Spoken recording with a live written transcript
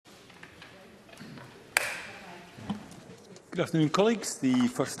Good afternoon, colleagues. The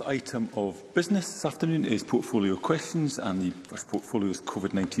first item of business this afternoon is portfolio questions, and the first portfolio is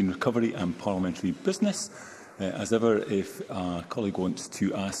COVID-19 recovery and parliamentary business. As ever, if a colleague wants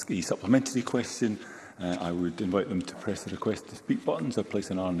to ask a supplementary question, I would invite them to press the request to speak buttons or place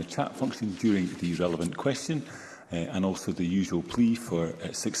an R in the chat function during the relevant question, and also the usual plea for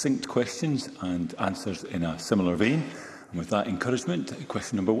succinct questions and answers in a similar vein. And with that encouragement,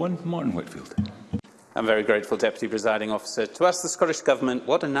 question number 1, Martin Whitfield. I'm very grateful, Deputy Presiding Officer, to ask the Scottish Government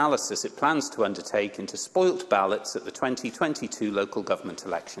what analysis it plans to undertake into spoilt ballots at the 2022 local government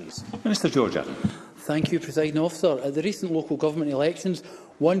elections. Minister George Adam. Thank you, Presiding Officer. At the recent local government elections,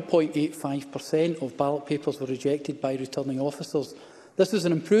 1.85% of ballot papers were rejected by returning officers. This is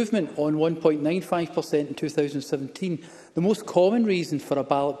an improvement on 1.95% in 2017. The most common reason for a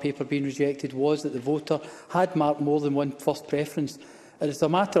ballot paper being rejected was that the voter had marked more than one first preference. It is a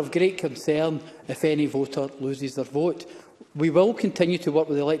matter of great concern if any voter loses their vote. We will continue to work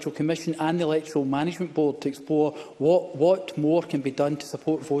with the Electoral Commission and the Electoral Management Board to explore what more can be done to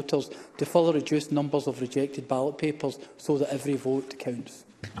support voters to further reduce numbers of rejected ballot papers so that every vote counts.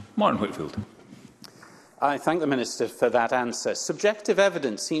 Martin Whitfield. I thank the Minister for that answer. Subjective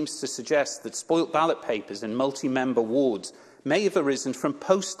evidence seems to suggest that spoilt ballot papers in multi-member wards may have arisen from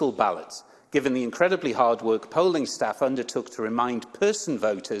postal ballots, given the incredibly hard work polling staff undertook to remind person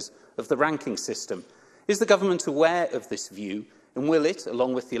voters of the ranking system. Is the Government aware of this view, and will it,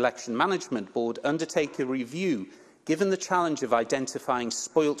 along with the Election Management Board, undertake a review, given the challenge of identifying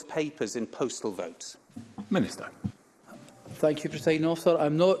spoilt papers in postal votes? Minister. Thank you, Presiding Officer.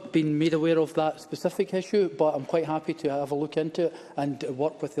 I'm not being made aware of that specific issue, but I'm quite happy to have a look into it and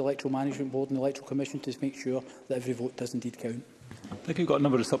work with the Electoral Management Board and the Electoral Commission to make sure that every vote does indeed count. I think we've got a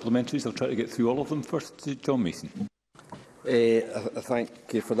number of supplementaries. I'll try to get through all of them. First, John Mason. Thank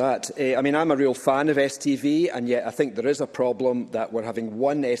you for that. I'm a real fan of STV, and yet I think there is a problem that we're having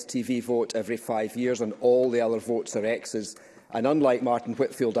one STV vote every 5 years and all the other votes are X's. And unlike Martin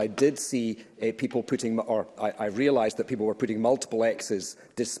Whitfield, I did see people putting, or I realised that people were putting multiple X's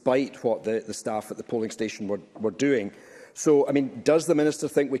despite what the staff at the polling station were doing. So, does the Minister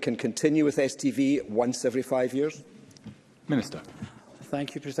think we can continue with STV once every 5 years? Minister.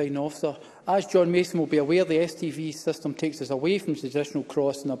 Thank you, Presiding Officer. As John Mason will be aware, the STV system takes us away from traditional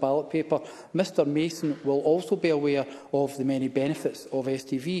cross in a ballot paper. Mr Mason will also be aware of the many benefits of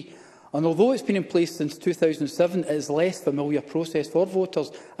STV. And although it's been in place since 2007, it is a less familiar process for voters.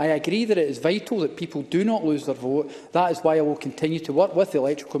 I agree that it is vital that people do not lose their vote. That is why I will continue to work with the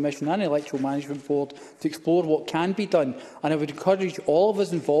Electoral Commission and the Electoral Management Board to explore what can be done. And I would encourage all of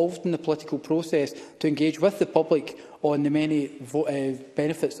us involved in the political process to engage with the public on the many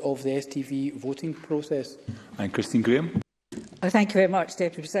benefits of the STV voting process. And Christine Graham. Thank you very much,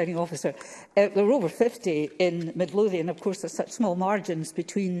 Deputy Presiding Officer. There are over 50 in Midlothian. Of course, there's such small margins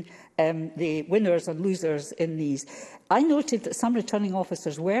between the winners and losers in these. I noted that some returning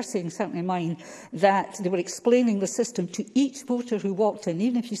officers were saying, certainly mine, that they were explaining the system to each voter who walked in,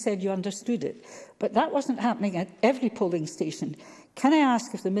 even if you said you understood it. But that wasn't happening at every polling station. Can I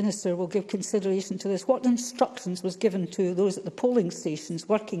ask if the Minister will give consideration to this? What instructions was given to those at the polling stations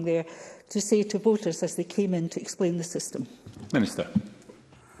working there to say to voters as they came in to explain the system? Minister.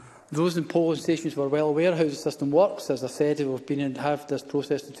 Those in polling stations were well aware how the system works. As I said, we've been in have this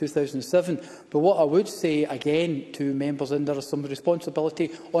process in 2007. But what I would say again to members, and there is some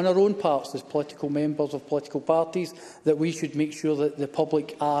responsibility on our own parts as political members of political parties, that we should make sure that the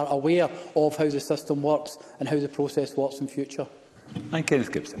public are aware of how the system works and how the process works in future. And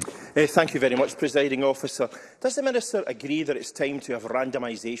Kenneth Gibson. Thank you very much, Presiding Officer. Does the Minister agree that it's time to have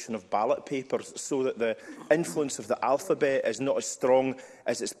randomisation of ballot papers so that the influence of the alphabet is not as strong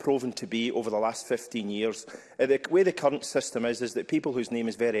as it's proven to be over the last 15 years? The way the current system is that people whose name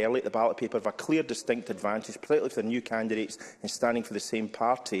is very early at the ballot paper have a clear, distinct advantage, particularly for the new candidates and standing for the same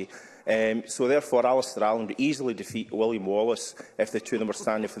party. So therefore, Alistair Allen would easily defeat William Wallace if the two of them were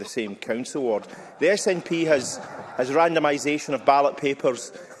standing for the same council ward. The SNP has randomisation of ballot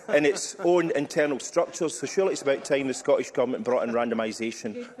papers in its own internal structures, so surely it's about time the Scottish Government brought in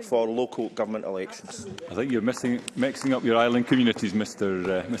randomisation for local government elections. I think you're mixing up your island communities,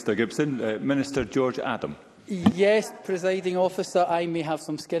 Mr Gibson. Minister George Adam. Yes, Presiding Officer, I may have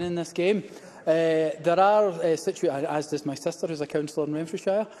some skin in this game. There are situations, as does my sister, who's a councillor in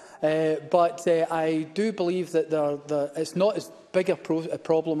Renfrewshire, but I do believe that it's not as bigger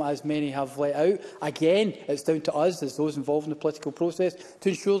problem, as many have let out. Again, it's down to us, as those involved in the political process, to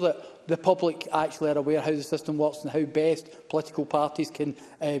ensure that the public actually are aware how the system works and how best political parties can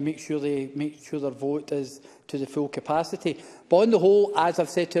make sure their vote is to the full capacity. But on the whole, as I've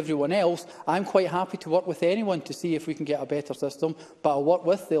said to everyone else, I'm quite happy to work with anyone to see if we can get a better system, but I'll work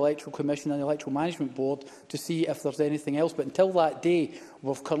with the Electoral Commission and the Electoral Management Board to see if there's anything else. But until that day,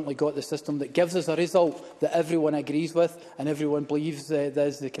 we've currently got the system that gives us a result that everyone agrees with and everyone believes that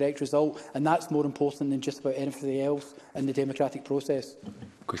is the correct result, and that's more important than just about anything else in the democratic process.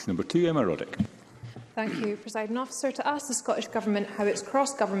 Question number 2, Emma Roddick. Thank you, Presiding Officer. To ask the Scottish Government how its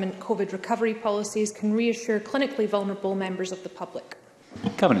cross-government COVID recovery policies can reassure clinically vulnerable members of the public.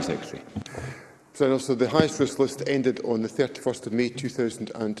 Cabinet Secretary. Presiding Officer, the highest risk list ended on the 31st of May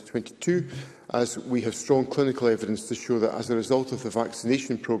 2022, as we have strong clinical evidence to show that as a result of the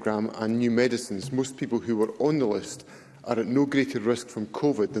vaccination programme and new medicines, most people who were on the list are at no greater risk from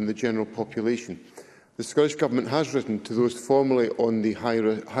COVID than the general population. The Scottish Government has written to those formerly on the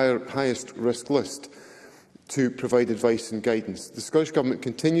highest risk list to provide advice and guidance. The Scottish Government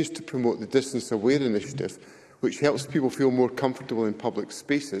continues to promote the Distance Aware initiative, which helps people feel more comfortable in public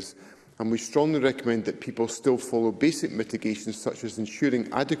spaces, and we strongly recommend that people still follow basic mitigations such as ensuring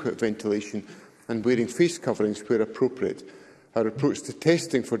adequate ventilation and wearing face coverings where appropriate. Our approach to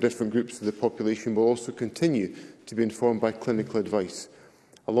testing for different groups of the population will also continue to be informed by clinical advice.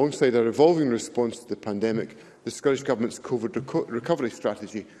 Alongside our evolving response to the pandemic, the Scottish Government's COVID recovery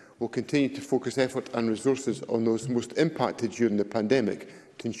strategy will continue to focus effort and resources on those most impacted during the pandemic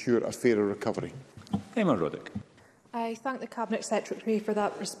to ensure a fairer recovery. Emma Roddick. I thank the Cabinet Secretary for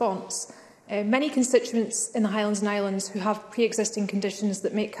that response. Many constituents in the Highlands and Islands who have pre-existing conditions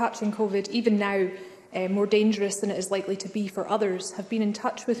that make catching COVID even now more dangerous than it is likely to be for others have been in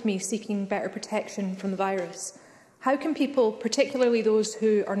touch with me seeking better protection from the virus. How can people, particularly those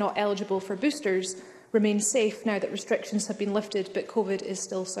who are not eligible for boosters, remain safe now that restrictions have been lifted but COVID is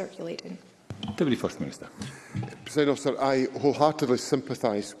still circulating? Deputy First Minister. Presiding Officer, I wholeheartedly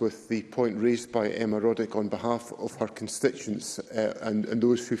sympathise with the point raised by Emma Roddick on behalf of her constituents and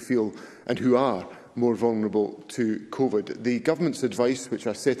those who feel and who are more vulnerable to COVID. The Government's advice, which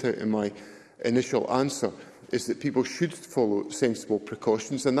I set out in my initial answer, is that people should follow sensible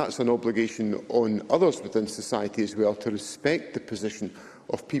precautions, and that's an obligation on others within society as well, to respect the position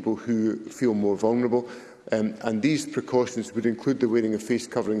of people who feel more vulnerable. And these precautions would include the wearing of face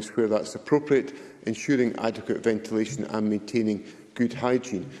coverings where that's appropriate, ensuring adequate ventilation and maintaining good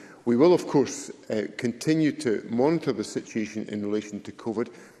hygiene. We will, of course, continue to monitor the situation in relation to COVID,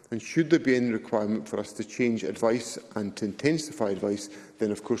 and should there be any requirement for us to change advice and to intensify advice, then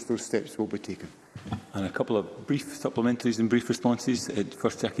of course those steps will be taken. And a couple of brief supplementaries and brief responses.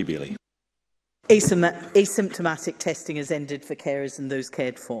 First, Jackie Baillie. Asymptomatic testing has ended for carers and those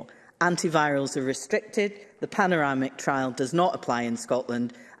cared for. Antivirals are restricted, the panoramic trial does not apply in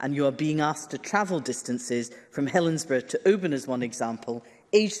Scotland, and you are being asked to travel distances from Helensburgh to Oban, as one example,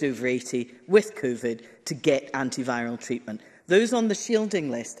 aged over 80 with COVID, to get antiviral treatment. Those on the shielding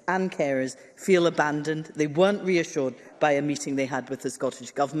list and carers feel abandoned. They weren't reassured by a meeting they had with the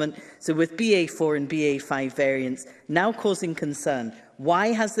Scottish Government. So with BA4 and BA5 variants now causing concern, why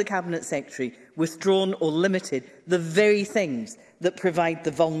has the Cabinet Secretary withdrawn or limited the very things that provide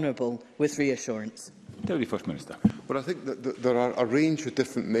the vulnerable with reassurance? Deputy First Minister. Well, I think that there are a range of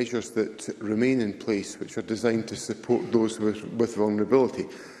different measures that remain in place which are designed to support those with vulnerability.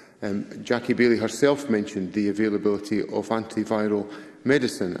 Jackie Baillie herself mentioned the availability of antiviral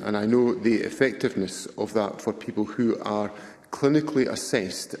medicine, and I know the effectiveness of that for people who are clinically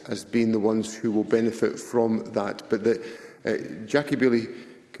assessed as being the ones who will benefit from that. But Jackie Baillie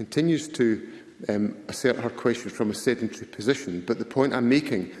continues to assert her question from a sedentary position, but the point I'm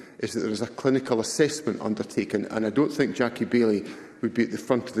making is that there is a clinical assessment undertaken, and I don't think Jackie Baillie would be at the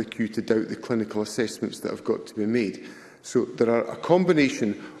front of the queue to doubt the clinical assessments that have got to be made. So there are a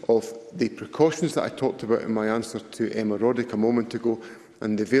combination of the precautions that I talked about in my answer to Emma Roddick a moment ago,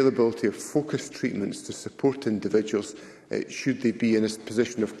 and the availability of focused treatments to support individuals should they be in a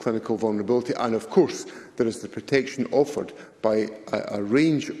position of clinical vulnerability. And of course, there is the protection offered by a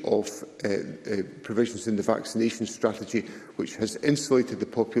range of provisions in the vaccination strategy, which has insulated the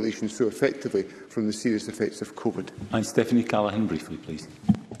population so effectively from the serious effects of COVID. And Stephanie Callaghan, briefly, please.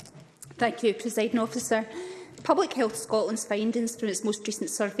 Thank you, Presiding Officer. Public Health Scotland's findings from its most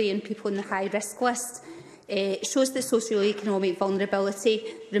recent survey on people on the high-risk list shows that socio-economic vulnerability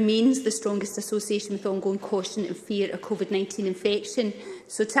remains the strongest association with ongoing caution and fear of COVID-19 infection.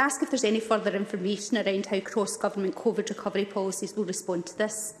 So to ask if there is any further information around how cross-government COVID recovery policies will respond to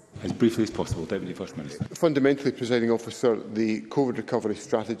this. As briefly as possible, Deputy First Minister. Fundamentally, Presiding Officer, the COVID recovery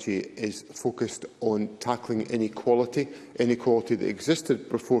strategy is focused on tackling inequality that existed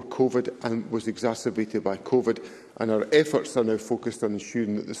before COVID and was exacerbated by COVID, and our efforts are now focused on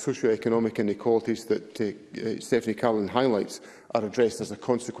ensuring that the socio-economic inequalities that Stephanie Carlin highlights are addressed as a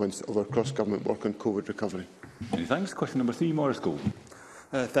consequence of our cross-government work on COVID recovery. Many thanks. Question number 3, Maurice Golden.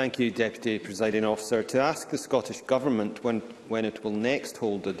 Thank you, Deputy Presiding Officer. To ask the Scottish Government when it will next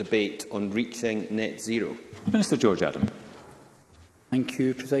hold a debate on reaching net zero. Minister George Adam. Thank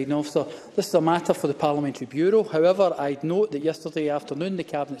you, Presiding Officer. This is a matter for the Parliamentary Bureau. However, I'd note that yesterday afternoon the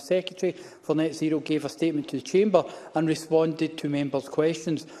Cabinet Secretary for Net Zero gave a statement to the Chamber and responded to members'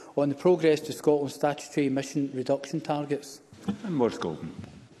 questions on the progress to Scotland's statutory emission reduction targets. And Maurice Golden.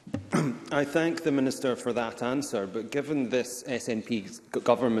 I thank the Minister for that answer, but given this SNP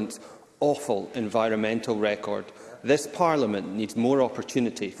government's awful environmental record, this Parliament needs more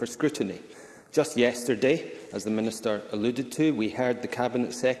opportunity for scrutiny. Just yesterday, as the Minister alluded to, we heard the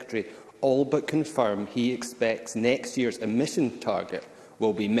Cabinet Secretary all but confirm he expects next year's emission target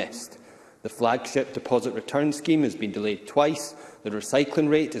will be missed. The flagship deposit return scheme has been delayed twice, the recycling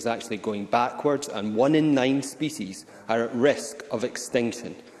rate is actually going backwards, and 1 in 9 species are at risk of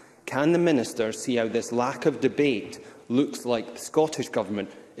extinction. Can the Minister see how this lack of debate looks like the Scottish Government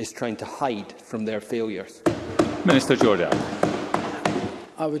is trying to hide from their failures? Minister George Adam.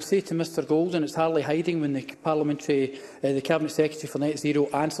 I would say to Mr Golden, it's hardly hiding when the Cabinet Secretary for Net Zero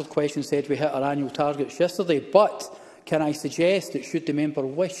answered questions said we hit our annual targets yesterday. But can I suggest that should the member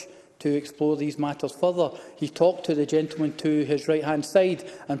wish to explore these matters further, he talked to the gentleman to his right-hand side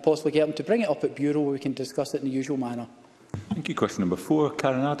and possibly get him to bring it up at Bureau where we can discuss it in the usual manner. Thank you. Question number 4,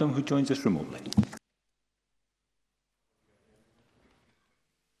 Karen Adam, who joins us remotely.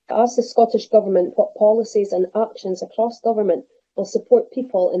 I ask the Scottish Government what policies and actions across government will support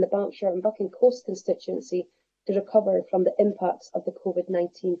people in the Berkshire and Bucking Coast constituency to recover from the impacts of the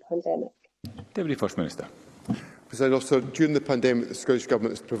COVID-19 pandemic. Deputy First Minister. Presiding Officer, during the pandemic, the Scottish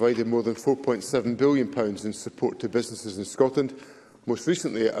Government has provided more than £4.7 billion in support to businesses in Scotland. Most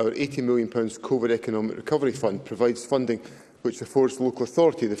recently, our £80 million COVID Economic Recovery Fund provides funding which affords local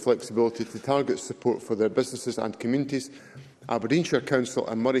authority the flexibility to target support for their businesses and communities. Aberdeenshire Council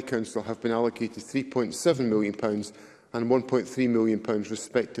and Moray Council have been allocated £3.7 million and £1.3 million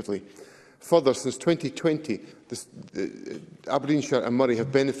respectively. Further, since 2020, Aberdeenshire and Moray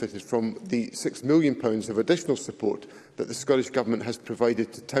have benefited from the £6 million of additional support that the Scottish Government has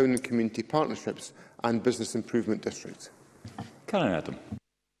provided to town and community partnerships and business improvement districts. Karen Adam.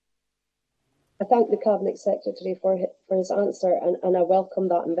 I thank the Cabinet Secretary for his answer and I welcome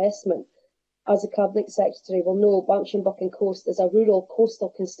that investment. As the Cabinet Secretary will know, Berkshire and Bucking Coast is a rural coastal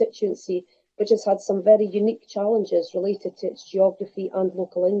constituency which has had some very unique challenges related to its geography and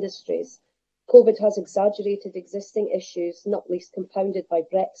local industries. COVID has exaggerated existing issues, not least compounded by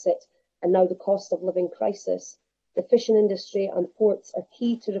Brexit and now the cost of living crisis. The fishing industry and ports are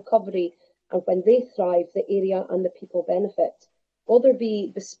key to recovery, and when they thrive, the area and the people benefit. Will there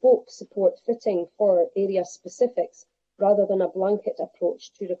be bespoke support fitting for area specifics rather than a blanket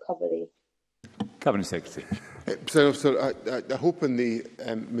approach to recovery? Cabinet Secretary. I hope in the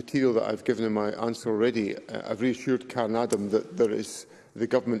material that I've given in my answer already, I've reassured Karen Adam that the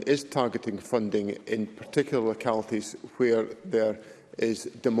Government is targeting funding in particular localities where there is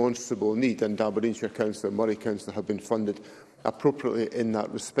demonstrable need, and Aberdeenshire Council and Moray Council have been funded appropriately in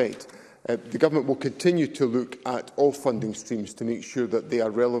that respect. The Government will continue to look at all funding streams to make sure that they are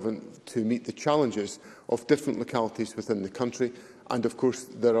relevant to meet the challenges of different localities within the country. And of course,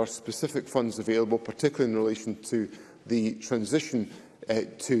 there are specific funds available, particularly in relation to the transition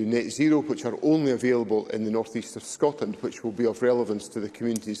to net zero, which are only available in the north east of Scotland, which will be of relevance to the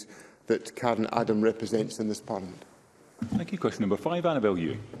communities that Karen Adam represents in this Parliament. Thank you. Question number 5, Annabel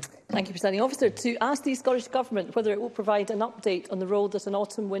Ewing. Thank you, Presiding Officer. To ask the Scottish Government whether it will provide an update on the role that an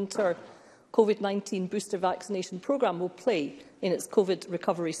autumn-winter COVID-19 booster vaccination programme will play in its COVID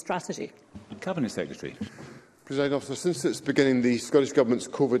recovery strategy. Cabinet Secretary. Presiding Officer, since its beginning, the Scottish Government's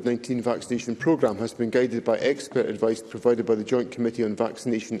COVID-19 vaccination programme has been guided by expert advice provided by the Joint Committee on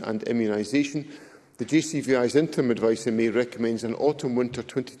Vaccination and Immunisation. The JCVI's interim advice in May recommends an autumn-winter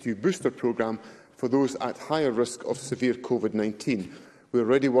 22 booster programme for those at higher risk of severe COVID-19. We are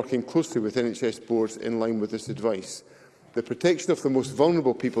already working closely with NHS boards in line with this advice. The protection of the most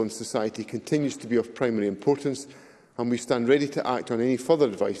vulnerable people in society continues to be of primary importance, and we stand ready to act on any further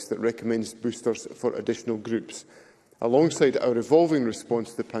advice that recommends boosters for additional groups. Alongside our evolving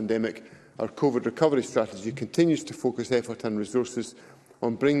response to the pandemic, our COVID recovery strategy continues to focus effort and resources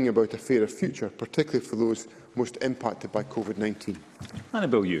on bringing about a fairer future, particularly for those most impacted by COVID-19.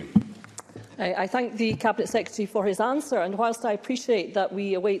 Annabel Ewing. I thank the Cabinet Secretary for his answer, and whilst I appreciate that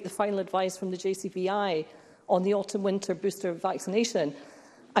we await the final advice from the JCVI on the autumn-winter booster vaccination,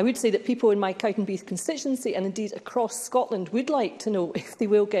 I would say that people in my Cowdenbeath constituency and indeed across Scotland would like to know if they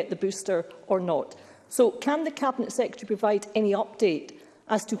will get the booster or not. So can the Cabinet Secretary provide any update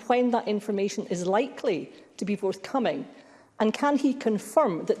as to when that information is likely to be forthcoming? And can he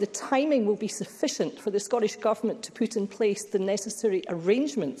confirm that the timing will be sufficient for the Scottish Government to put in place the necessary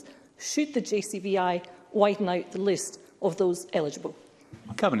arrangements should the JCVI widen out the list of those eligible?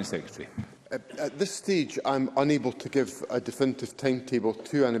 Cabinet Secretary. At this stage, I'm unable to give a definitive timetable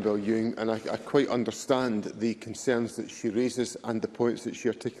to Annabel Ewing, and I quite understand the concerns that she raises and the points that she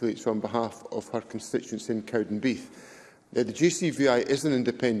articulates on behalf of her constituents in Cowdenbeath. The JCVI is an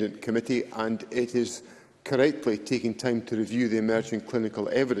independent committee, and it is correctly taking time to review the emerging clinical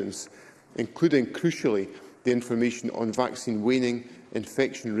evidence, including, crucially, the information on vaccine waning,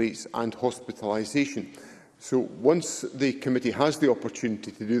 infection rates and hospitalisation. So once the committee has the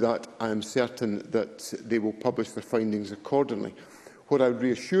opportunity to do that, I am certain that they will publish their findings accordingly. What I would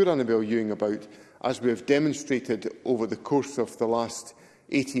reassure Annabel Ewing about, as we have demonstrated over the course of the last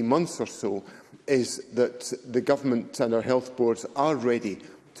 18 months or so, is that the Government and our health boards are ready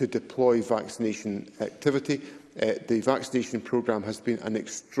to deploy vaccination activity. The vaccination programme has been an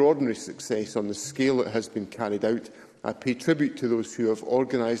extraordinary success on the scale it has been carried out. I pay tribute to those who have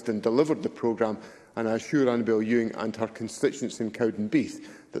organised and delivered the programme, and I assure Annabel Ewing and her constituents in Cowdenbeath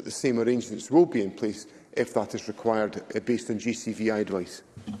that the same arrangements will be in place if that is required, based on GCVI advice.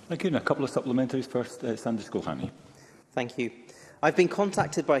 Thank you. And a couple of supplementaries first. Sanders Gohani. Thank you. I've been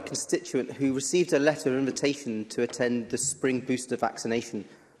contacted by a constituent who received a letter of invitation to attend the spring booster vaccination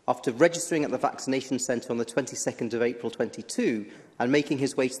after registering at the vaccination centre on the 22nd of April 2022 and making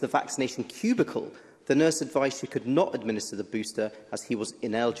his way to the vaccination cubicle. The nurse advised she could not administer the booster as he was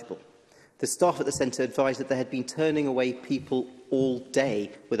ineligible. The staff at the centre advised that they had been turning away people all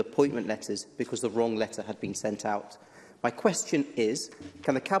day with appointment letters because the wrong letter had been sent out. My question is,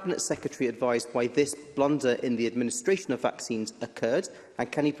 can the Cabinet Secretary advise why this blunder in the administration of vaccines occurred,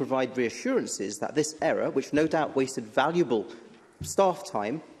 and can he provide reassurances that this error, which no doubt wasted valuable staff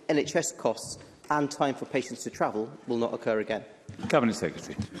time, NHS costs and time for patients to travel, will not occur again? Cabinet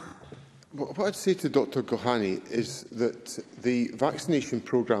Secretary. What I'd say to Dr Gohani is that the vaccination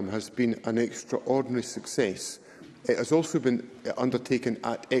programme has been an extraordinary success. It has also been undertaken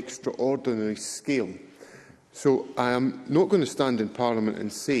at extraordinary scale. So I am not going to stand in Parliament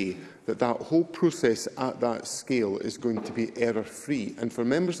and say that that whole process at that scale is going to be error-free. And for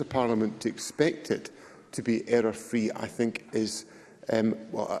members of Parliament to expect it to be error-free, I think, is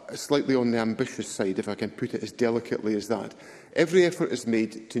slightly on the ambitious side, if I can put it as delicately as that. Every effort is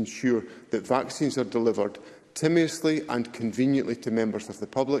made to ensure that vaccines are delivered timeously and conveniently to members of the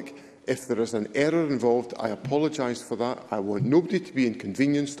public. If there is an error involved, I apologise for that. I want nobody to be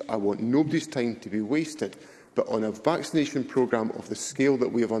inconvenienced. I want nobody's time to be wasted. But on a vaccination programme of the scale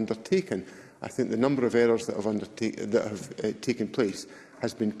that we have undertaken, I think the number of errors that have taken place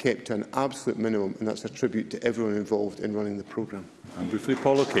has been kept to an absolute minimum, and that's a tribute to everyone involved in running the programme. And briefly,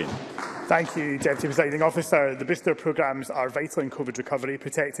 Paul O'Kane. Thank you, Deputy Presiding Officer. The booster programmes are vital in COVID recovery,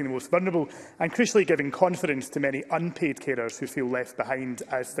 protecting the most vulnerable and crucially giving confidence to many unpaid carers who feel left behind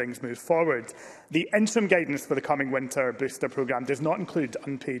as things move forward. The interim guidance for the coming winter booster programme does not include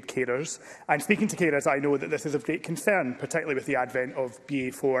unpaid carers, and speaking to carers, I know that this is of great concern, particularly with the advent of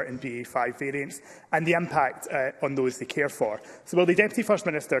BA4 and BA5 variants and the impact on those they care for. So will the Deputy First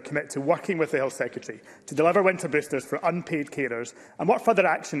Minister commit to working with the Health Secretary to deliver winter boosters for unpaid carers, and what further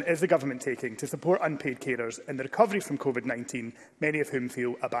action is the Government taking to support unpaid carers in the recovery from COVID-19, many of whom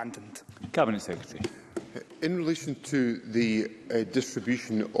feel abandoned? Cabinet Secretary. In relation to the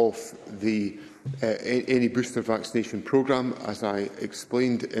distribution of the any booster vaccination programme, as I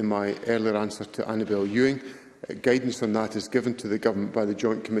explained in my earlier answer to Annabel Ewing, guidance on that is given to the Government by the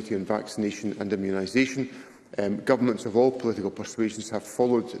Joint Committee on Vaccination and Immunisation. Governments of all political persuasions have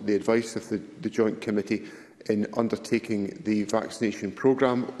followed the advice of the Joint Committee in undertaking the vaccination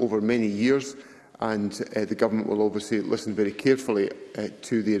programme over many years, and the Government will obviously listen very carefully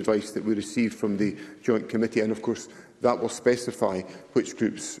to the advice that we receive from the Joint Committee, and of course that will specify which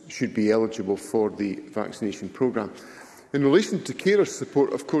groups should be eligible for the vaccination programme. In relation to carers'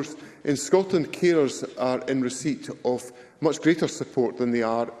 support, of course, in Scotland, carers are in receipt of much greater support than they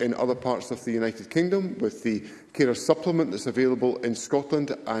are in other parts of the United Kingdom, with the carer supplement that's available in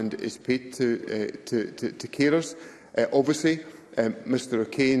Scotland and is paid to carers. Obviously, Mr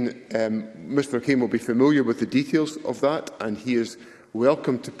O'Kane will be familiar with the details of that, and he is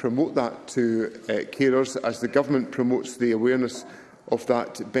welcome to promote that to carers as the Government promotes the awareness of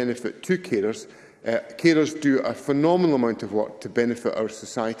that benefit to carers. Carers do a phenomenal amount of work to benefit our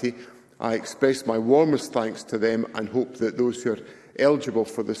society. I express my warmest thanks to them and hope that those who are eligible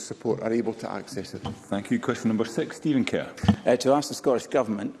for this support are able to access it. Thank you. Question number 6, Stephen Kerr. To ask the Scottish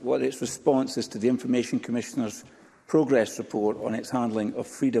Government what its response is to the Information Commissioner's progress report on its handling of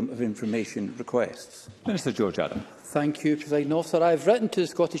freedom of information requests. Minister George Adam. Thank you, Presiding Officer. I have written to the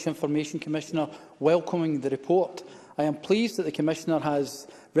Scottish Information Commissioner welcoming the report. I am pleased that the Commissioner has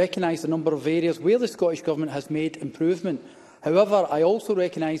recognised a number of areas where the Scottish Government has made improvement. However, I also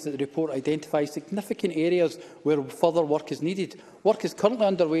recognise that the report identifies significant areas where further work is needed. Work is currently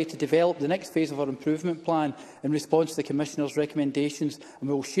underway to develop the next phase of our improvement plan in response to the Commissioner's recommendations, and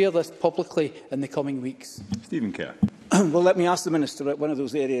we will share this publicly in the coming weeks. Stephen Kerr. Well, let me ask the Minister about one of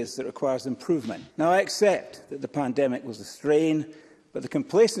those areas that requires improvement. Now, I accept that the pandemic was a strain, but the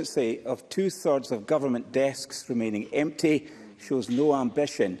complacency of two-thirds of government desks remaining empty shows no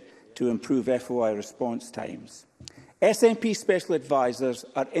ambition to improve FOI response times. SNP special advisers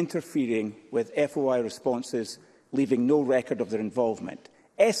are interfering with FOI responses, leaving no record of their involvement.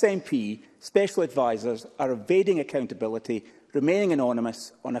 SNP special advisers are evading accountability, remaining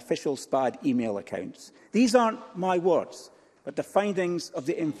anonymous on official SPAD email accounts. These aren't my words, but the findings of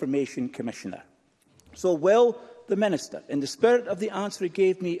the Information Commissioner. So will the Minister, in the spirit of the answer he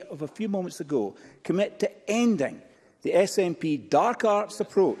gave me of a few moments ago, commit to ending the SNP dark arts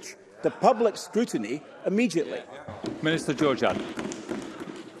approach to public scrutiny immediately? Minister George Adam.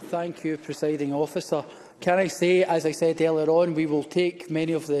 Thank you, Presiding Officer. Can I say, as I said earlier on, we will take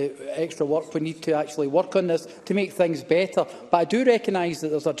many of the extra work we need to actually work on this to make things better. But I do recognise that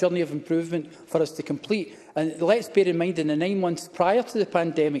there's a journey of improvement for us to complete. And let's bear in mind, in the 9 months prior to the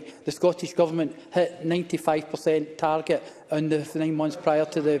pandemic, the Scottish Government hit 95% target in the 9 months prior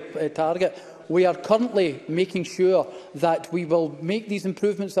to the target. We are currently making sure that we will make these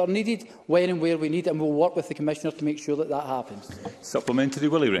improvements that are needed when and where we need, and we'll work with the Commissioner to make sure that that happens. Supplementary,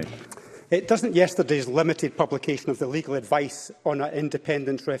 Willie Rennie. Doesn't yesterday's limited publication of the legal advice on an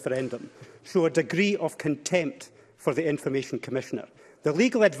independence referendum show a degree of contempt for the Information Commissioner? The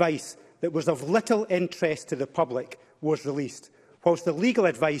legal advice that was of little interest to the public was released, whilst the legal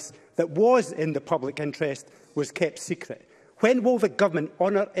advice that was in the public interest was kept secret. When will the Government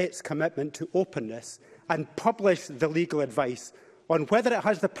honour its commitment to openness and publish the legal advice on whether it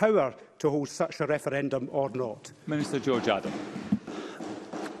has the power to hold such a referendum or not? Minister George Adam.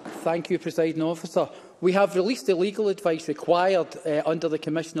 Thank you, Presiding Officer. We have released the legal advice required under the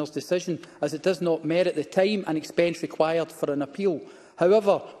Commissioner's decision, as it does not merit the time and expense required for an appeal.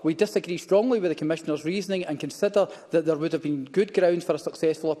 However, we disagree strongly with the Commissioner's reasoning and consider that there would have been good grounds for a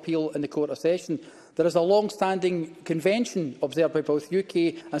successful appeal in the Court of Session. There is a long-standing convention observed by both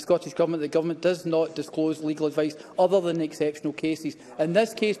UK and Scottish Government that the Government does not disclose legal advice other than exceptional cases. In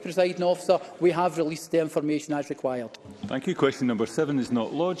this case, Presiding Officer, we have released the information as required. Thank you. Question number 7 is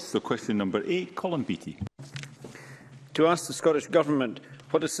not lodged, so question number 8, Colin Beattie. To ask the Scottish Government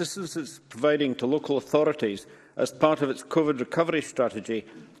what assistance it is providing to local authorities as part of its COVID recovery strategy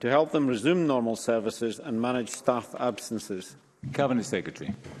to help them resume normal services and manage staff absences. Cabinet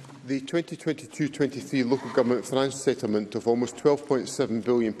Secretary. The 2022-23 local government finance settlement of almost £12.7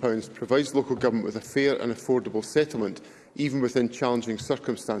 billion provides local government with a fair and affordable settlement, even within challenging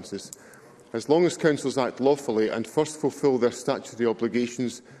circumstances. As long as councils act lawfully and first fulfil their statutory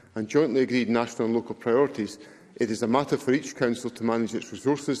obligations and jointly agreed national and local priorities, it is a matter for each council to manage its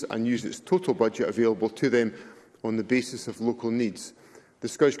resources and use its total budget available to them on the basis of local needs. The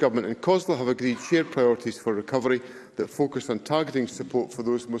Scottish Government and COSLA have agreed shared priorities for recovery that focus on targeting support for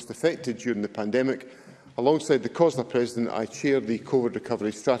those most affected during the pandemic. Alongside the COSLA President, I chair the COVID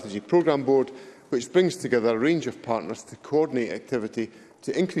Recovery Strategy Programme Board, which brings together a range of partners to coordinate activity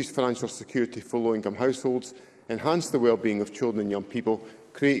to increase financial security for low-income households, enhance the well-being of children and young people,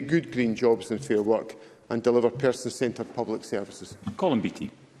 create good green jobs and fair work, and deliver person-centred public services. Colin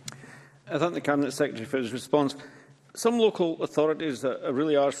Beattie. I thank the Cabinet Secretary for his response. Some local authorities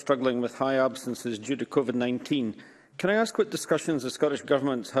really are struggling with high absences due to COVID-19. Can I ask what discussions the Scottish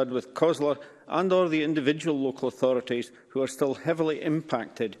Government has had with COSLA and or the individual local authorities who are still heavily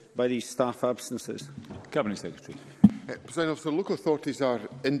impacted by these staff absences? Cabinet Secretary. President Officer, local authorities are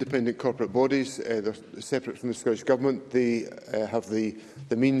independent corporate bodies. They're separate from the Scottish Government. They have the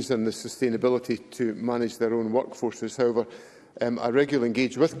means and the sustainability to manage their own workforces. However, I regularly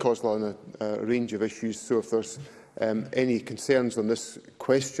engage with COSLA on a range of issues, so if there's any concerns on this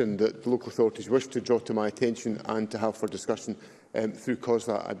question that the local authorities wish to draw to my attention and to have for discussion through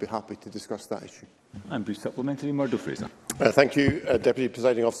COSLA, I'd be happy to discuss that issue. And brief supplementary, Murdo Fraser. Thank you, Deputy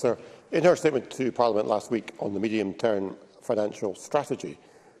Presiding Officer. In her statement to Parliament last week on the medium-term financial strategy,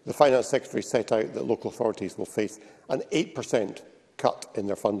 the Finance Secretary set out that local authorities will face an 8% cut in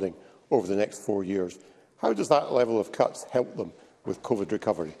their funding over the next 4 years. How does that level of cuts help them with COVID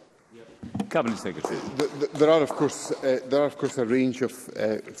recovery? Cabinet Secretary. There are, of course, a range of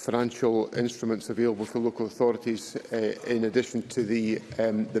financial instruments available to local authorities, in addition to the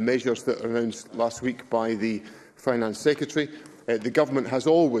measures that were announced last week by the Finance Secretary. The Government has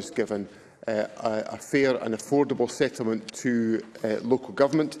always given a fair and affordable settlement to local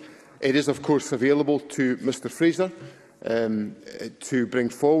government. It is, of course, available to Mr Fraser to bring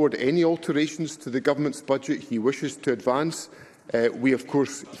forward any alterations to the Government's budget he wishes to advance. We, of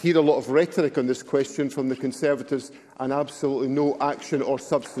course, hear a lot of rhetoric on this question from the Conservatives and absolutely no action or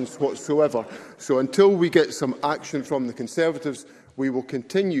substance whatsoever. So until we get some action from the Conservatives, we will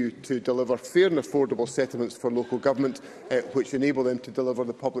continue to deliver fair and affordable settlements for local government, which enable them to deliver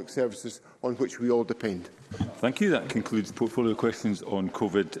the public services on which we all depend. Thank you. That concludes portfolio questions on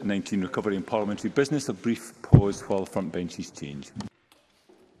COVID-19 recovery and parliamentary business. A brief pause while front benches change.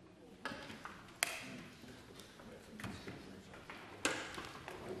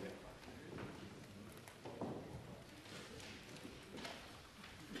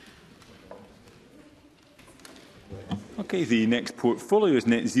 Okay, the next portfolio is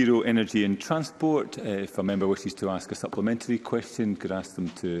Net Zero Energy and Transport. If a member wishes to ask a supplementary question, could ask them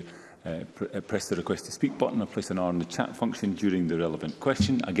to press the request to speak button or place an R on the chat function during the relevant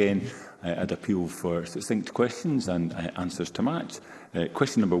question. Again, I'd appeal for succinct questions and answers to match.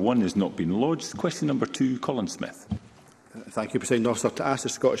 Question number 1 has not been lodged. Question number 2, Colin Smith. Thank you, President Officer. To ask the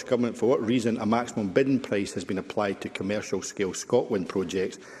Scottish Government for what reason a maximum bidding price has been applied to commercial-scale ScotWind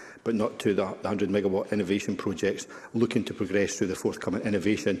projects, but not to the 100-megawatt innovation projects looking to progress through the forthcoming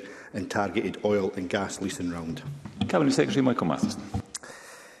innovation and targeted oil and gas leasing round. Cabinet Secretary Michael Matheson.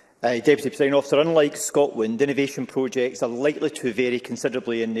 Deputy Presiding Officer, unlike ScotWind, innovation projects are likely to vary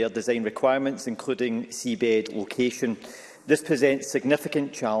considerably in their design requirements, including seabed location. This presents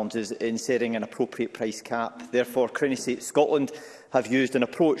significant challenges in setting an appropriate price cap. Therefore, Crown Estate Scotland have used an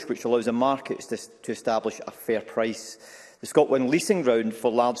approach which allows the markets to establish a fair price. The ScotWind leasing round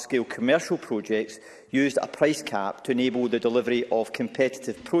for large-scale commercial projects used a price cap to enable the delivery of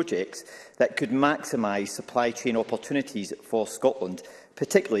competitive projects that could maximise supply chain opportunities for Scotland,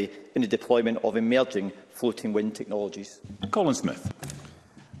 particularly in the deployment of emerging floating wind technologies. Colin Smith.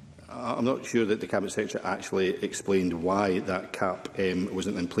 I'm not sure that the Cabinet Secretary actually explained why that cap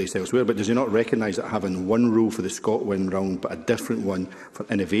wasn't in place elsewhere, but does he not recognise that having one rule for the ScotWind round but a different one for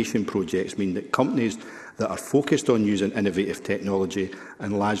innovation projects mean that companies that are focused on using innovative technology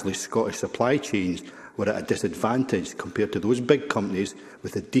and largely Scottish supply chains were at a disadvantage compared to those big companies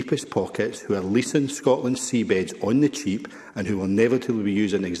with the deepest pockets who are leasing Scotland's seabeds on the cheap and who will inevitably be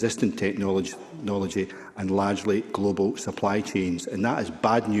using existing technology and largely global supply chains? And that is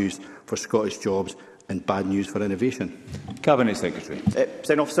bad news for Scottish jobs and bad news for innovation. Cabinet Secretary.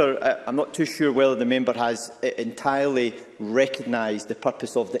 Presiding Officer, I'm not too sure whether the member has entirely recognised the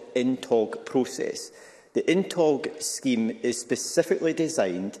purpose of the INTOG process. The INTOG scheme is specifically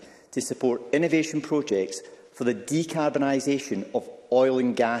designed to support innovation projects for the decarbonisation of oil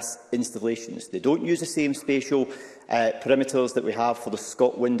and gas installations. They don't use the same spatial perimeters that we have for the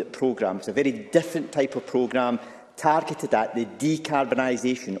ScotWind programme. It's a very different type of programme targeted at the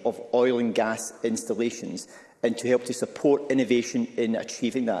decarbonisation of oil and gas installations and to help to support innovation in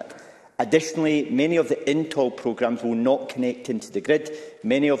achieving that. Additionally, many of the INTOG programmes will not connect into the grid.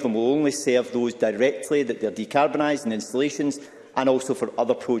 Many of them will only serve those directly that they're decarbonising installations and also for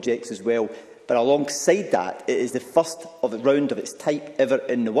other projects as well. But alongside that, it is the first round of its type ever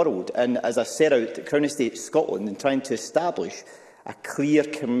in the world. And as I set out at Crown Estate Scotland in trying to establish a clear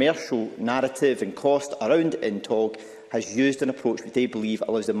commercial narrative and cost around INTOG, has used an approach which they believe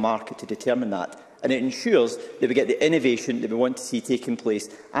allows the market to determine that. And it ensures that we get the innovation that we want to see taking place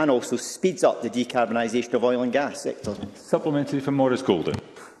and also speeds up the decarbonisation of oil and gas sector. Supplementary from Maurice Golden.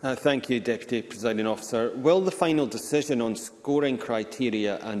 Thank you, Deputy Presiding Officer. Will the final decision on scoring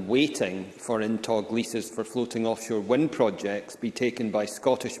criteria and weighting for INTOG leases for floating offshore wind projects be taken by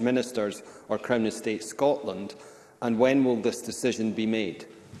Scottish ministers or Crown Estate Scotland? And when will this decision be made?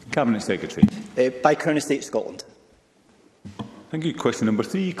 Cabinet Secretary. By Crown Estate Scotland. Thank you. Question number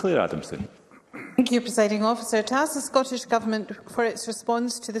 3, Claire Adamson. Thank you, Presiding Officer. To ask the Scottish Government for its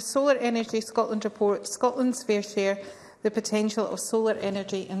response to the Solar Energy Scotland report, Scotland's Fair Share, the potential of solar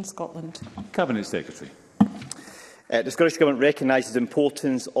energy in Scotland. Cabinet Secretary. The Scottish Government recognises the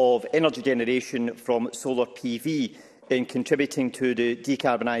importance of energy generation from solar PV in contributing to the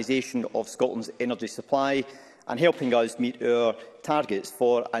decarbonisation of Scotland's energy supply and helping us meet our targets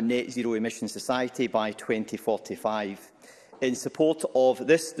for a net zero emissions society by 2045. In support of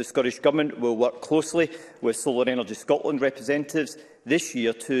this, the Scottish Government will work closely with Solar Energy Scotland representatives this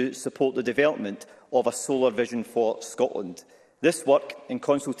year to support the development of a solar vision for Scotland. This work, in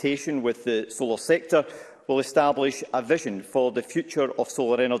consultation with the solar sector, will establish a vision for the future of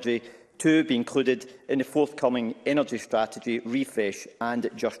solar energy to be included in the forthcoming Energy Strategy Refresh and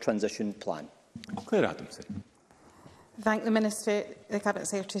Just Transition Plan. Claire Adamson. Thank the Minister, the Cabinet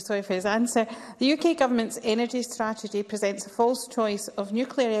Secretary, for his answer. The UK Government's energy strategy presents a false choice of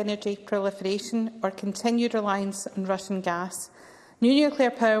nuclear energy proliferation or continued reliance on Russian gas. New nuclear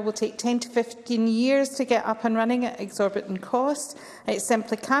power will take 10 to 15 years to get up and running at exorbitant cost. It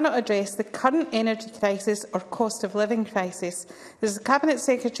simply cannot address the current energy crisis or cost of living crisis. Does the Cabinet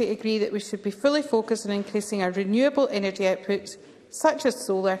Secretary agree that we should be fully focused on increasing our renewable energy output, such as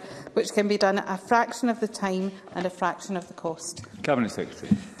solar, which can be done at a fraction of the time and a fraction of the cost? Cabinet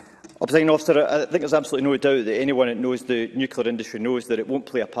Secretary. Presiding Officer, I think there's absolutely no doubt that anyone that knows the nuclear industry knows that it won't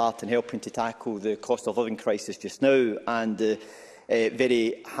play a part in helping to tackle the cost of living crisis just now and the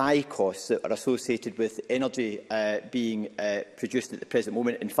very high costs that are associated with energy being produced at the present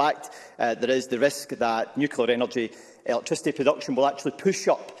moment. In fact, there is the risk that nuclear energy electricity production will actually push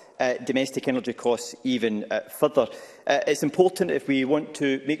up domestic energy costs even further. It's important, if we want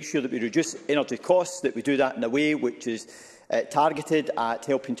to make sure that we reduce energy costs, that we do that in a way which is targeted at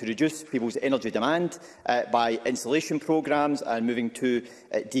helping to reduce people's energy demand by insulation programmes and moving to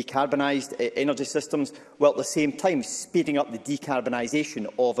decarbonised energy systems, while at the same time speeding up the decarbonisation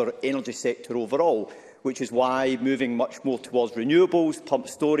of our energy sector overall, which is why moving much more towards renewables, pumped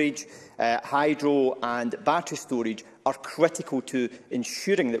storage, hydro and battery storage are critical to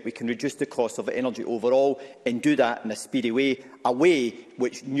ensuring that we can reduce the cost of energy overall and do that in a speedy way, a way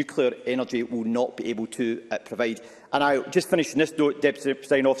which nuclear energy will not be able to provide. And I just finish on this note, Deputy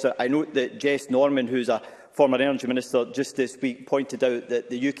Presiding Officer. I note that Jess Norman, who is a former Energy Minister, just this week pointed out that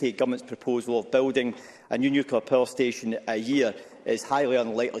the UK Government's proposal of building a new nuclear power station a year is highly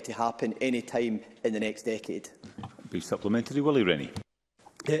unlikely to happen any time in the next decade. Be supplementary. Willie Rennie.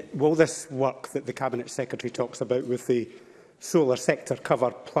 Will this work that the Cabinet Secretary talks about with the solar sector cover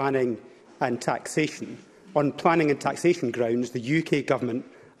planning and taxation? On planning and taxation grounds, the UK Government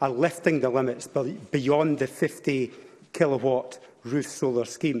are lifting the limits beyond the 50 kilowatt roof solar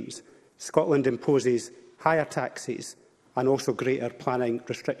schemes. Scotland imposes higher taxes and also greater planning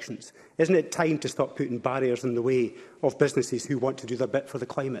restrictions. Isn't it time to stop putting barriers in the way of businesses who want to do their bit for the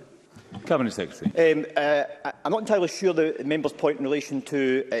climate? Cabinet Secretary. I'm not entirely sure the member's point in relation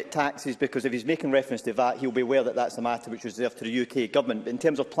to taxes, because if he's making reference to that, he'll be aware that that's a matter which is reserved to the UK Government. But in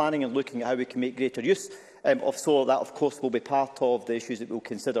terms of planning and looking at how we can make greater use of solar, that of course will be part of the issues that we'll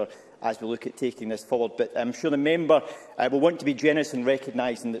consider as we look at taking this forward. But I'm sure the member will want to be generous in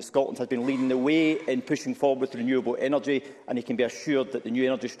recognising that Scotland has been leading the way in pushing forward with renewable energy, and he can be assured that the new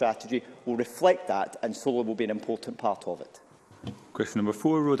energy strategy will reflect that, and solar will be an important part of it. Question number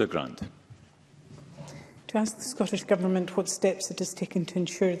 4, Rhoda Grant. To ask the Scottish Government what steps it has taken to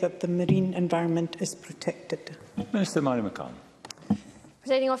ensure that the marine environment is protected. Minister Mary McCallum.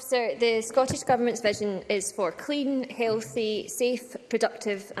 Presiding Officer, the Scottish Government's vision is for clean, healthy, safe,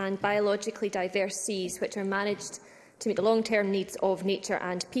 productive and biologically diverse seas which are managed to meet the long-term needs of nature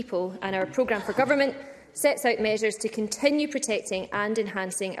and people, and our programme for government sets out measures to continue protecting and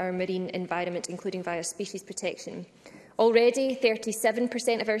enhancing our marine environment, including via species protection. Already,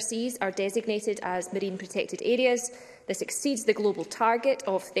 37% of our seas are designated as marine protected areas. This exceeds the global target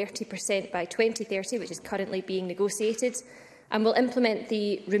of 30% by 2030, which is currently being negotiated, and will implement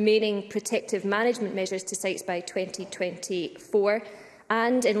the remaining protective management measures to sites by 2024.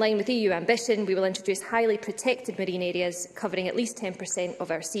 And, in line with EU ambition, we will introduce highly protected marine areas covering at least 10%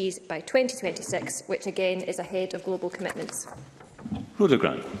 of our seas by 2026, which again is ahead of global commitments. Rhoda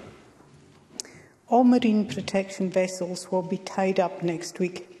Grant. All marine protection vessels will be tied up next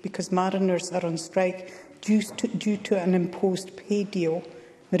week because mariners are on strike due to an imposed pay deal.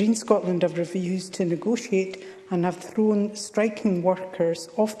 Marine Scotland have refused to negotiate and have thrown striking workers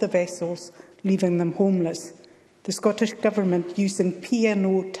off the vessels, leaving them homeless. The Scottish Government using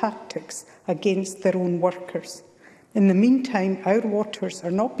P&O tactics against their own workers. In the meantime, our waters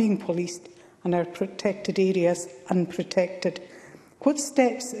are not being policed and our protected areas unprotected. What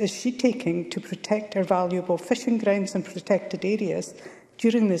steps is she taking to protect our valuable fishing grounds and protected areas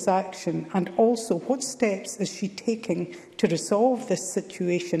during this action? And also, what steps is she taking to resolve this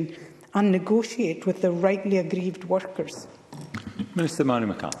situation and negotiate with the rightly aggrieved workers? Minister Mary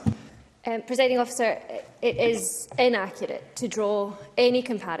McCallum. Presiding Officer, it is inaccurate to draw any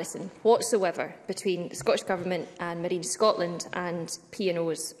comparison whatsoever between the Scottish Government and Marine Scotland and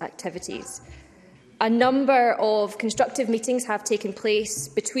P&O's activities. A number of constructive meetings have taken place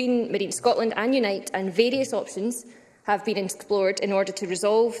between Marine Scotland and Unite, and various options have been explored in order to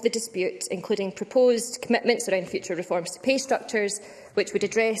resolve the dispute, including proposed commitments around future reforms to pay structures, which would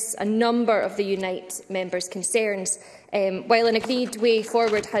address a number of the Unite members' concerns. While an agreed way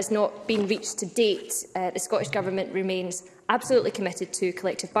forward has not been reached to date, the Scottish Government remains absolutely committed to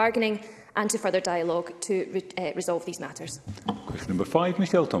collective bargaining and to further dialogue to resolve these matters. Question number 5,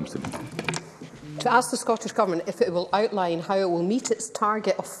 Michelle Thompson. To ask the Scottish Government if it will outline how it will meet its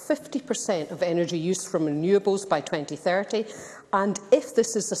target of 50% of energy use from renewables by 2030, and if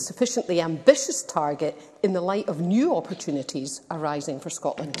this is a sufficiently ambitious target in the light of new opportunities arising for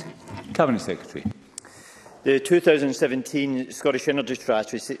Scotland. Cabinet Secretary. The 2017 Scottish Energy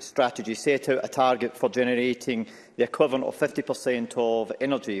Strategy set out a target for generating the equivalent of 50% of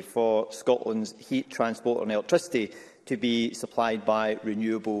energy for Scotland's heat, transport and electricity to be supplied by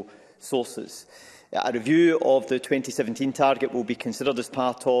renewable sources. A review of the 2017 target will be considered as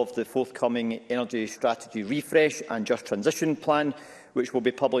part of the forthcoming Energy Strategy Refresh and Just Transition Plan, which will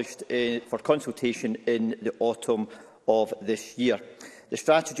be published for consultation in the autumn of this year. The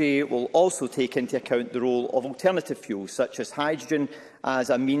strategy will also take into account the role of alternative fuels, such as hydrogen, as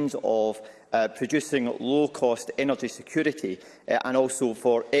a means of producing low-cost energy security and also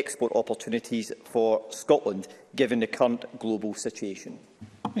for export opportunities for Scotland, given the current global situation.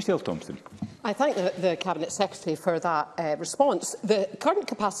 Michelle Thompson. I thank the Cabinet Secretary for that response. The current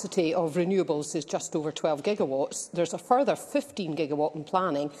capacity of renewables is just over 12 gigawatts. There's a further 15 gigawatt in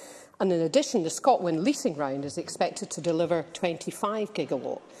planning, and in addition, the ScotWind leasing round is expected to deliver 25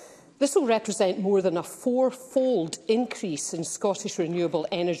 gigawatt. This will represent more than a four-fold increase in Scottish renewable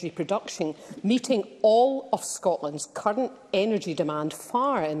energy production, meeting all of Scotland's current energy demand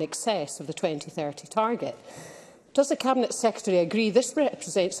far in excess of the 2030 target. Does the Cabinet Secretary agree this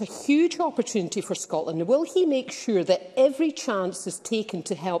represents a huge opportunity for Scotland? And will he make sure that every chance is taken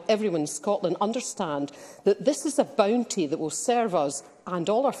to help everyone in Scotland understand that this is a bounty that will serve us and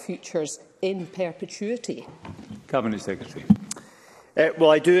all our futures in perpetuity? Cabinet Secretary.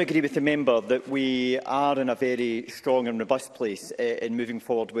 Well, I do agree with the member that we are in a very strong and robust place in moving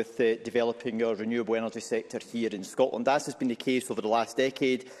forward with developing our renewable energy sector here in Scotland. As has been the case over the last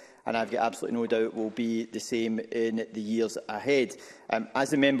decade, and I've got absolutely no doubt will be the same in the years ahead. As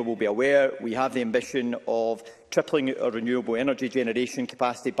the member will be aware, we have the ambition of tripling our renewable energy generation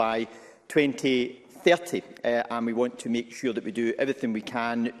capacity by 2030, and we want to make sure that we do everything we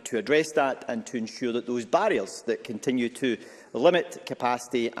can to address that and to ensure that those barriers that continue to limit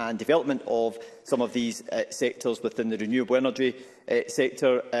capacity and development of some of these sectors within the renewable energy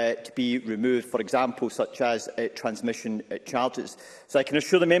sector to be removed, for example, such as transmission charges. So I can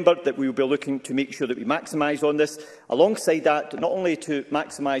assure the member that we will be looking to make sure that we maximise on this. Alongside that, not only to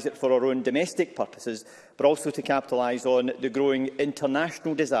maximise it for our own domestic purposes, but also to capitalise on the growing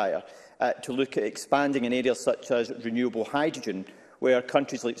international desire to look at expanding in areas such as renewable hydrogen, where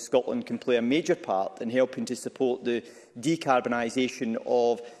countries like Scotland can play a major part in helping to support the decarbonisation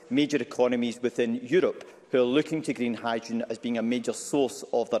of major economies within Europe, who are looking to green hydrogen as being a major source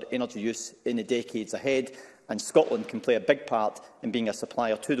of their energy use in the decades ahead. And Scotland can play a big part in being a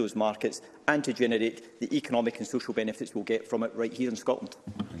supplier to those markets and to generate the economic and social benefits we'll get from it right here in Scotland.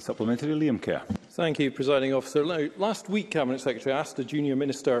 And supplementary, Liam Kerr. Thank you, Presiding Officer. Now, last week, Cabinet Secretary asked the Junior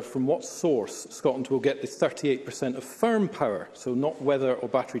Minister from what source Scotland will get the 38% of firm power, so not weather or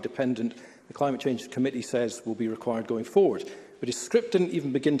battery dependent, the Climate Change Committee says will be required going forward. But his script didn't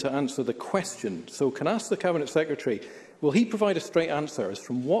even begin to answer the question. So can I ask the Cabinet Secretary, will he provide a straight answer as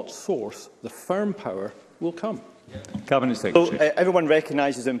from what source the firm power will come? Cabinet Secretary. So, everyone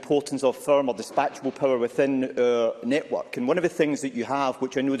recognises the importance of firm or dispatchable power within our network. And one of the things that you have,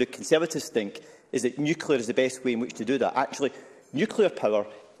 which I know the Conservatives think, is that nuclear is the best way in which to do that. Actually, nuclear power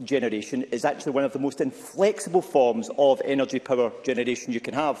generation is actually one of the most inflexible forms of energy power generation you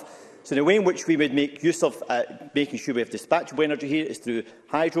can have. So the way in which we would make use of making sure we have dispatchable energy here is through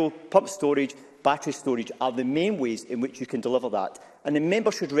hydro, pump storage, battery storage are the main ways in which you can deliver that. And the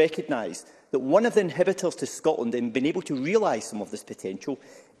member should recognise that one of the inhibitors to Scotland in being able to realise some of this potential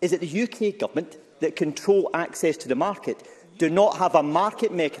is that the UK Government, that control access to the market, do not have a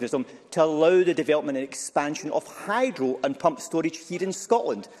market mechanism to allow the development and expansion of hydro and pump storage here in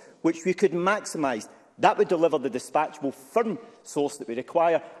Scotland, which we could maximise. That would deliver the dispatchable firm source that we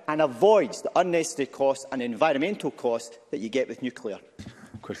require and avoids the unnecessary costs and environmental costs that you get with nuclear.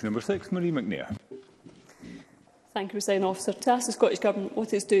 Question number 6, Marie McNair. Thank you, Presiding Officer. To ask the Scottish Government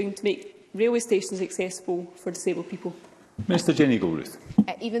what it is doing to make railway stations accessible for disabled people. Minister Jenny Goldruth.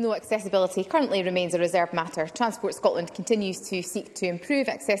 Even though accessibility currently remains a reserved matter, Transport Scotland continues to seek to improve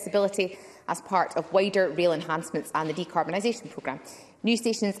accessibility as part of wider rail enhancements and the decarbonisation programme. New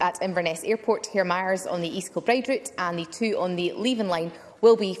stations at Inverness Airport, Hare Myers on the East Kilbride route and the two on the Leven line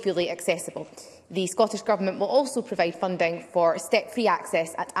will be fully accessible. The Scottish Government will also provide funding for step-free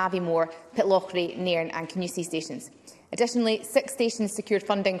access at Aviemore, Pitlochry, Nairn and Canusie stations. Additionally, 6 stations secured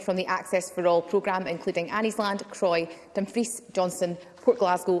funding from the Access for All programme, including Anniesland, Croy, Dumfries, Johnstone, Port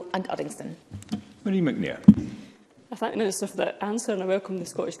Glasgow and Uddingston. Marie McNair. I thank the Minister for that answer and I welcome the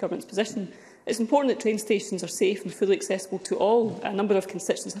Scottish Government's position. It's important that train stations are safe and fully accessible to all. A number of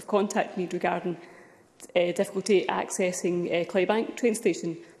constituents have contacted me regarding difficulty accessing Clydebank train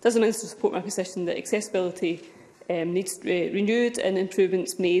station. Does the Minister support my position that accessibility needs renewed and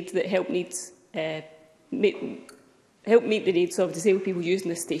improvements made that help meet the needs of disabled people using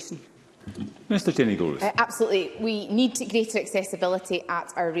this station? Minister Jenny Goldruth. Absolutely. We need greater accessibility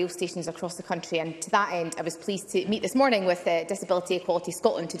at our rail stations across the country, and to that end I was pleased to meet this morning with Disability Equality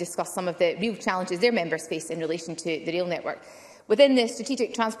Scotland to discuss some of the real challenges their members face in relation to the rail network. Within the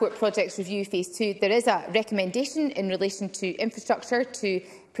Strategic Transport Projects Review Phase 2, there is a recommendation in relation to infrastructure to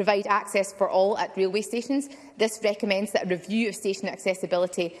provide access for all at railway stations. This recommends that a review of station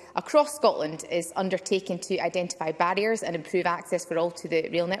accessibility across Scotland is undertaken to identify barriers and improve access for all to the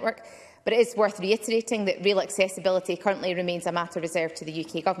rail network. But it is worth reiterating that rail accessibility currently remains a matter reserved to the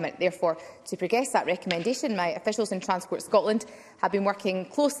UK Government. Therefore, to progress that recommendation, my officials in Transport Scotland have been working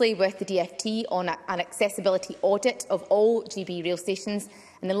closely with the DfT on an accessibility audit of all GB rail stations.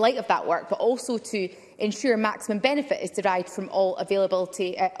 And in light of that work, but also to ensure maximum benefit is derived from all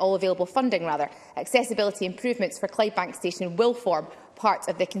available funding, accessibility improvements for Clydebank Station will form part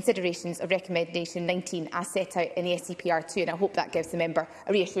of the considerations of Recommendation 19 as set out in the SCPR2, and I hope that gives the member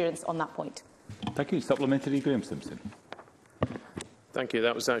a reassurance on that point. Thank you. Supplementary, Graham Simpson. Thank you.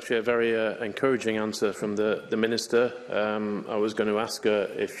 That was actually a very encouraging answer from the Minister. I was going to ask her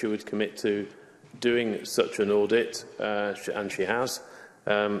if she would commit to doing such an audit, and she has.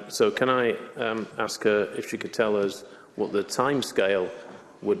 So can I ask her if she could tell us what the timescale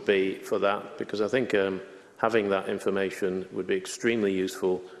would be for that? Because I think having that information would be extremely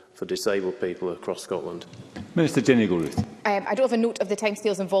useful for disabled people across Scotland. Minister Jenny Goldruth. I don't have a note of the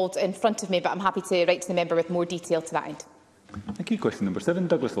timescales involved in front of me, but I'm happy to write to the member with more detail to that end. Thank you. Question number 7,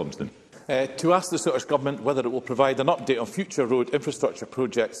 Douglas Lumsden. To ask the Scottish Government whether it will provide an update on future road infrastructure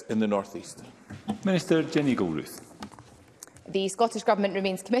projects in the North East. Minister Jenny Goldruth. The Scottish Government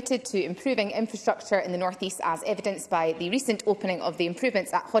remains committed to improving infrastructure in the North East, as evidenced by the recent opening of the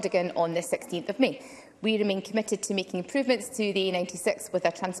improvements at Hodigan on the 16th of May. We remain committed to making improvements to the A96 with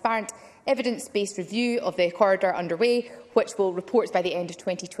a transparent, evidence-based review of the corridor underway, which will report by the end of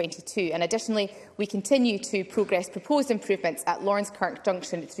 2022. And additionally, we continue to progress proposed improvements at Lawrencekirk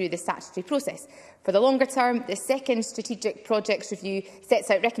Junction through the statutory process. For the longer term, the second Strategic Projects Review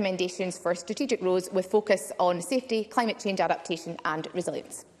sets out recommendations for strategic roads with focus on safety, climate change adaptation and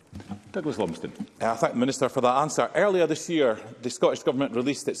resilience. Douglas Lumsden. I thank the Minister for that answer. Earlier this year, the Scottish Government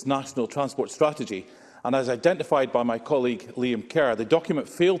released its National Transport Strategy, and as identified by my colleague Liam Kerr, the document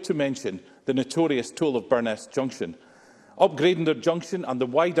failed to mention the notorious toll of Burness Junction. Upgrading the junction and the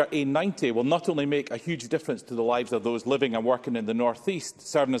wider A90 will not only make a huge difference to the lives of those living and working in the North East,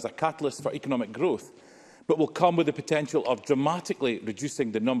 serving as a catalyst for economic growth, but will come with the potential of dramatically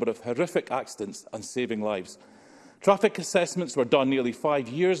reducing the number of horrific accidents and saving lives. Traffic assessments were done nearly 5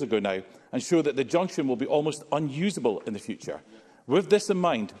 years ago now and show that the junction will be almost unusable in the future. With this in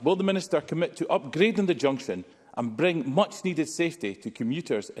mind, will the Minister commit to upgrading the junction and bring much-needed safety to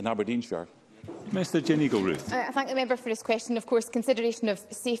commuters in Aberdeenshire? Minister Jenny Goldruth. I thank the member for his question. Of course, consideration of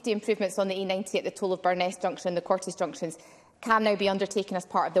safety improvements on the A90 at the toll of Burness Junction and the Cortes junctions can now be undertaken as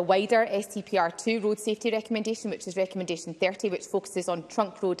part of the wider STPR2 road safety recommendation, which is Recommendation 30, which focuses on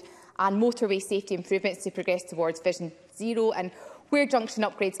trunk road and motorway safety improvements to progress towards Vision Zero. And where junction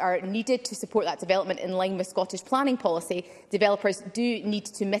upgrades are needed to support that development in line with Scottish planning policy, developers do need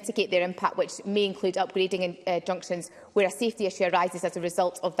to mitigate their impact, which may include upgrading junctions where a safety issue arises as a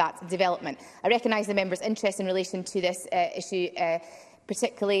result of that development. I recognise the member's interest in relation to this issue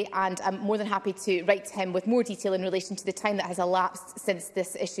particularly, and I'm more than happy to write to him with more detail in relation to the time that has elapsed since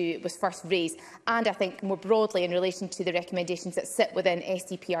this issue was first raised, and I think more broadly in relation to the recommendations that sit within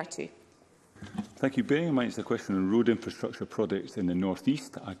SDPR2. Thank you. Bearing in mind it's a question on road infrastructure projects in the North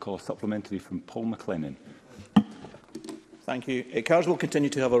East, I call a supplementary from Paul McLennan. Thank you. CARS will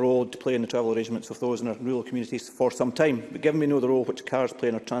continue to have a role to play in the travel arrangements of those in our rural communities for some time, but given we know the role which CARS play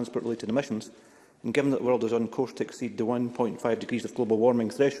in our transport-related emissions, And given that the world is on course to exceed the 1.5 degrees of global warming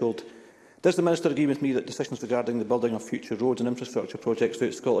threshold, does the Minister agree with me that decisions regarding the building of future roads and infrastructure projects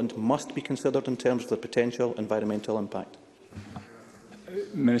throughout Scotland must be considered in terms of their potential environmental impact?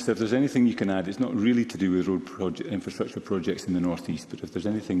 Minister, if there's anything you can add, it's not really to do with infrastructure projects in the North East, but if there's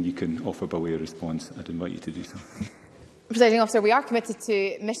anything you can offer by way of response, I'd invite you to do so. Presiding Officer, we are committed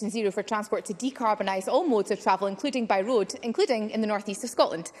to Mission Zero for transport to decarbonise all modes of travel, including by road, including in the North East of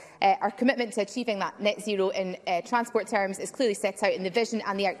Scotland. Our commitment to achieving that net zero in transport terms is clearly set out in the vision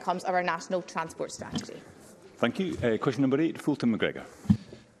and the outcomes of our national transport strategy. Thank you. Question number 8, Fulton McGregor.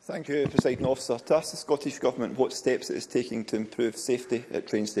 Thank you, Presiding Officer. To ask the Scottish Government what steps it is taking to improve safety at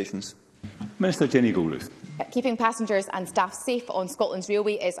train stations. Minister Jenny Goldruth. Keeping passengers and staff safe on Scotland's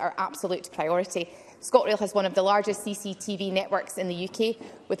railway is our absolute priority. ScotRail has one of the largest CCTV networks in the UK,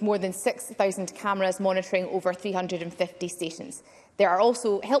 with more than 6,000 cameras monitoring over 350 stations. There are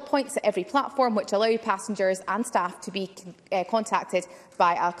also help points at every platform, which allow passengers and staff to be contacted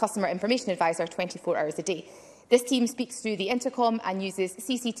by a customer information advisor 24 hours a day. This team speaks through the intercom and uses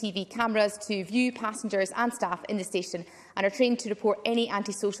CCTV cameras to view passengers and staff in the station and are trained to report any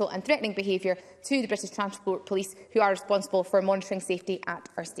antisocial and threatening behaviour to the British Transport Police, who are responsible for monitoring safety at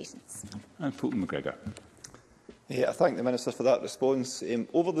our stations. And Fulton McGregor. I thank the Minister for that response.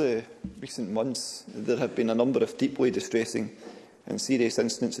 Over the recent months, there have been a number of deeply distressing and serious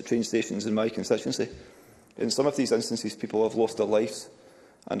incidents at train stations in my constituency. In some of these instances, people have lost their lives,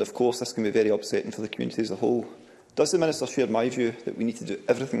 and of course this can be very upsetting for the community as a whole. Does the Minister share my view that we need to do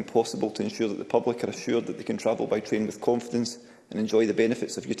everything possible to ensure that the public are assured that they can travel by train with confidence and enjoy the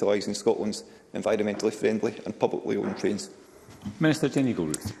benefits of utilising Scotland's environmentally friendly and publicly owned trains? Minister Jenny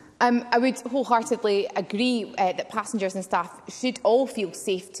Goldruth. I would wholeheartedly agree that passengers and staff should all feel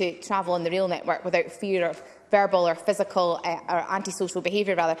safe to travel on the rail network without fear of verbal or physical or antisocial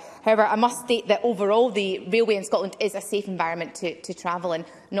behaviour, rather. However, I must state that overall the railway in Scotland is a safe environment to travel in,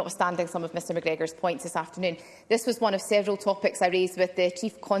 notwithstanding some of Mr McGregor's points this afternoon. This was one of several topics I raised with the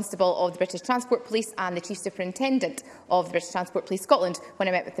Chief Constable of the British Transport Police and the Chief Superintendent of the British Transport Police Scotland when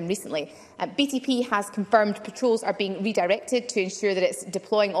I met with them recently. BTP has confirmed patrols are being redirected to ensure that it's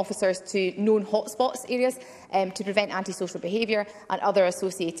deploying officers to known hotspots areas to prevent antisocial behaviour and other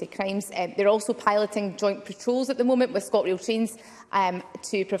associated crimes. They're also piloting joint patrols at the moment with ScotRail trains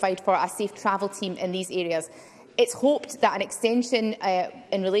to provide for a safe travel team in these areas. It's hoped that an extension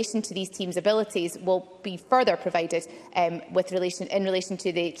in relation to these teams' abilities will be further provided in relation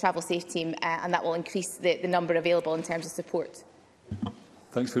to the travel safe team, and that will increase the number available in terms of support.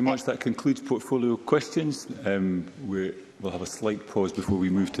 Thanks very much. That concludes portfolio questions. We'll have a slight pause before we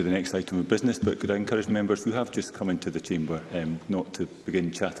move to the next item of business, but could I encourage members who have just come into the chamber not to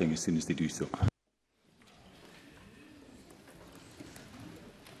begin chatting as soon as they do so.